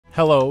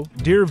Hello,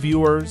 dear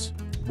viewers.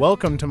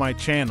 Welcome to my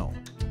channel.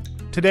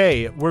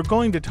 Today, we're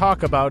going to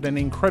talk about an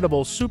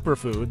incredible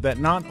superfood that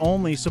not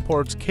only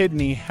supports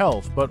kidney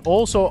health but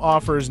also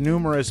offers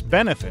numerous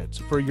benefits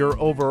for your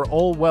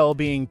overall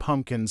well-being: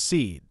 pumpkin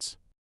seeds.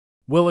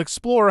 We'll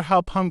explore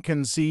how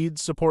pumpkin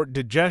seeds support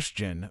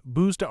digestion,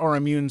 boost our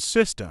immune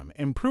system,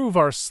 improve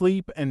our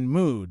sleep and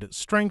mood,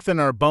 strengthen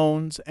our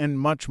bones, and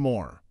much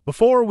more.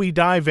 Before we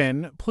dive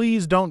in,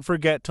 please don't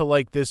forget to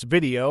like this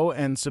video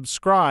and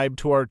subscribe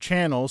to our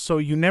channel so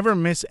you never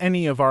miss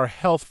any of our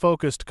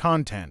health-focused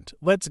content.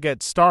 Let's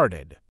get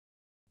started.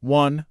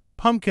 1.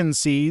 Pumpkin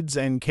seeds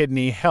and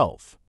kidney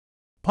health.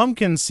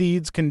 Pumpkin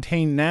seeds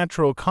contain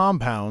natural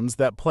compounds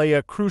that play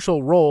a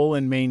crucial role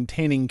in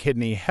maintaining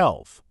kidney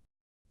health.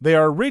 They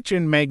are rich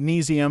in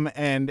magnesium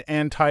and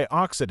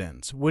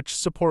antioxidants, which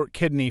support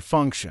kidney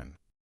function.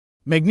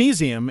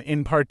 Magnesium,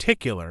 in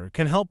particular,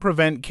 can help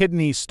prevent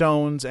kidney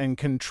stones and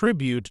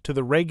contribute to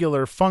the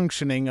regular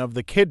functioning of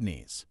the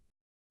kidneys.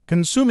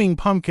 Consuming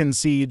pumpkin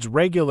seeds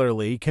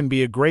regularly can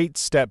be a great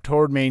step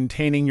toward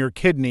maintaining your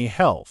kidney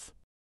health.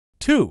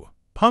 2.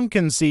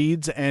 Pumpkin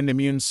seeds and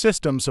immune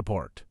system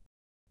support.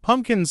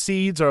 Pumpkin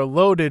seeds are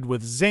loaded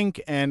with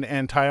zinc and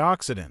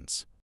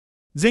antioxidants.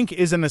 Zinc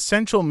is an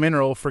essential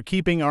mineral for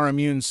keeping our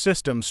immune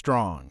system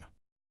strong.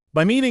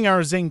 By meeting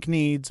our zinc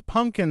needs,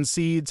 pumpkin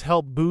seeds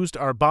help boost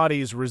our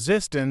body's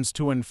resistance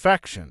to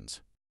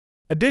infections.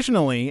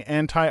 Additionally,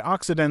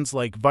 antioxidants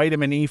like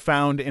vitamin E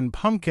found in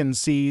pumpkin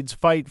seeds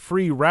fight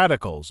free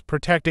radicals,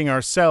 protecting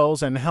our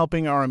cells and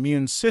helping our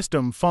immune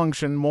system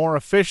function more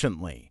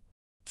efficiently.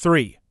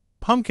 3.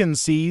 Pumpkin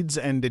seeds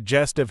and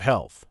digestive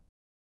health.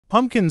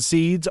 Pumpkin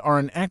seeds are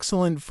an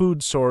excellent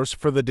food source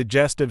for the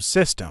digestive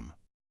system.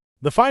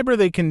 The fiber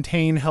they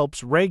contain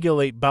helps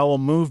regulate bowel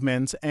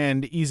movements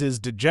and eases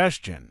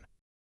digestion.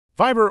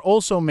 Fiber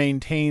also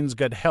maintains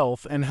gut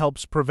health and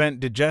helps prevent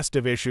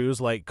digestive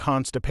issues like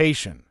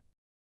constipation.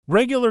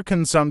 Regular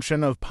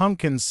consumption of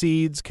pumpkin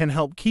seeds can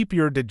help keep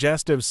your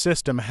digestive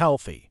system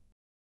healthy.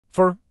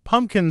 4.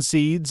 Pumpkin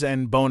seeds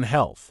and bone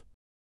health.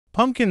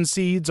 Pumpkin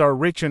seeds are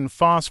rich in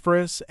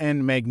phosphorus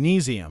and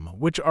magnesium,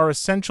 which are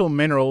essential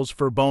minerals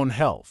for bone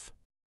health.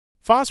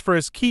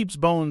 Phosphorus keeps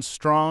bones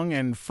strong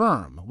and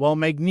firm, while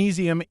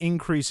magnesium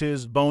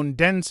increases bone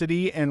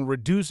density and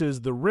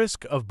reduces the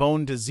risk of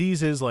bone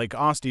diseases like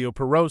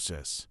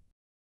osteoporosis.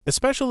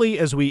 Especially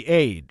as we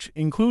age,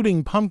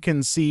 including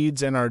pumpkin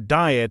seeds in our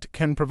diet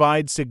can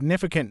provide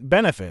significant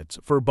benefits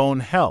for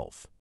bone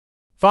health.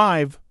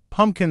 5.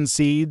 Pumpkin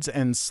seeds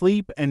and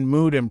sleep and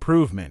mood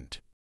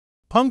improvement.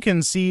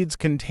 Pumpkin seeds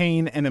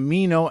contain an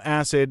amino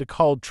acid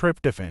called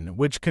tryptophan,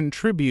 which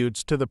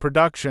contributes to the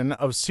production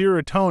of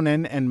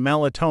serotonin and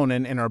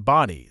melatonin in our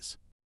bodies.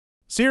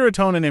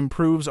 Serotonin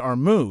improves our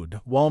mood,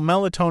 while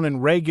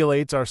melatonin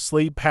regulates our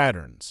sleep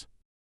patterns.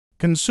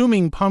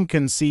 Consuming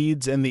pumpkin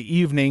seeds in the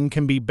evening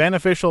can be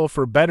beneficial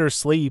for better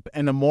sleep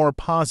and a more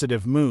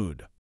positive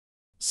mood.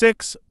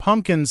 6.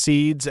 Pumpkin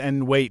seeds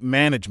and weight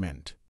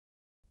management.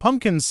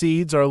 Pumpkin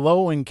seeds are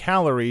low in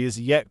calories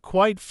yet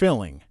quite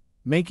filling,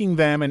 making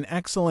them an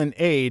excellent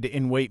aid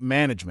in weight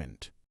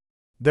management.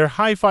 Their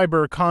high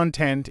fiber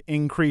content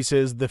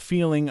increases the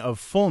feeling of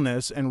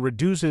fullness and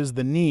reduces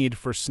the need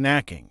for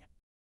snacking.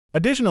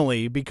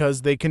 Additionally,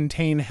 because they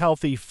contain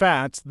healthy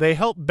fats, they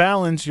help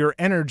balance your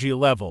energy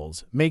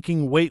levels,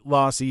 making weight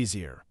loss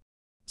easier.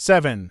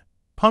 7.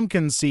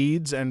 Pumpkin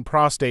seeds and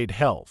prostate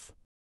health.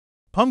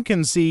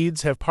 Pumpkin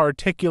seeds have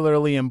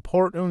particularly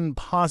important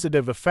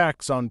positive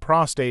effects on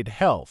prostate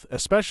health,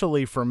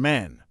 especially for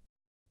men.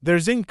 Their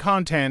zinc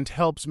content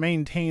helps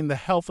maintain the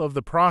health of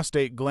the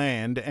prostate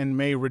gland and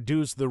may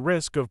reduce the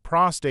risk of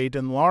prostate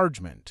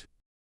enlargement.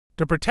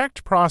 To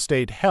protect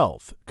prostate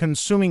health,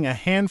 consuming a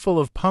handful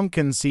of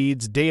pumpkin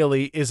seeds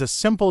daily is a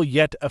simple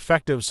yet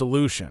effective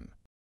solution.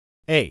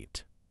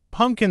 8.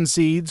 Pumpkin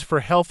seeds for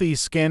healthy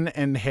skin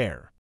and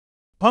hair.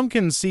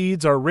 Pumpkin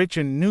seeds are rich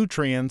in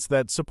nutrients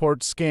that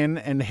support skin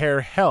and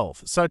hair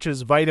health, such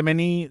as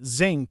vitamin E,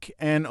 zinc,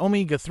 and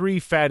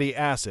omega-3 fatty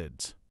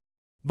acids.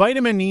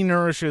 Vitamin E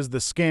nourishes the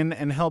skin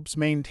and helps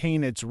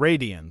maintain its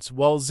radiance,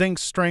 while zinc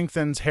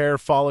strengthens hair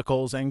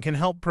follicles and can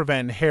help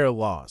prevent hair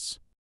loss.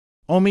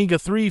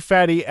 Omega-3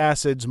 fatty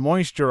acids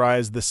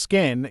moisturize the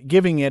skin,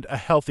 giving it a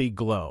healthy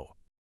glow.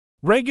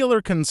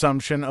 Regular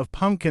consumption of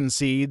pumpkin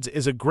seeds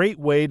is a great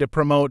way to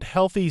promote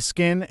healthy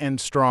skin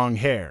and strong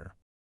hair.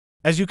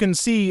 As you can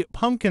see,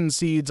 pumpkin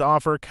seeds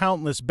offer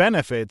countless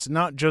benefits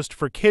not just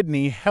for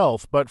kidney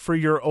health but for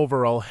your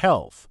overall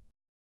health.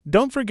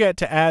 Don't forget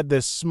to add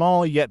this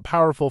small yet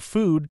powerful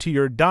food to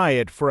your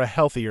diet for a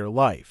healthier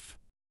life.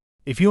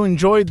 If you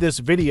enjoyed this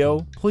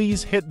video,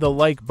 please hit the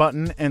like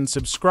button and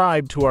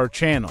subscribe to our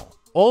channel.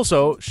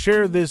 Also,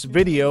 share this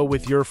video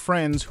with your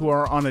friends who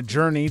are on a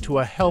journey to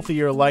a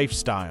healthier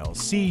lifestyle.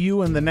 See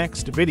you in the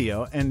next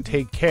video and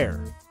take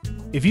care.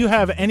 If you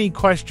have any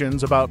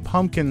questions about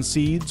pumpkin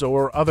seeds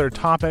or other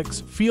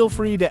topics, feel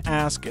free to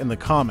ask in the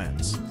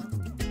comments.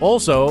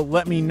 Also,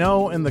 let me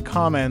know in the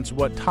comments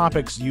what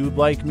topics you'd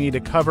like me to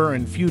cover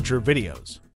in future videos.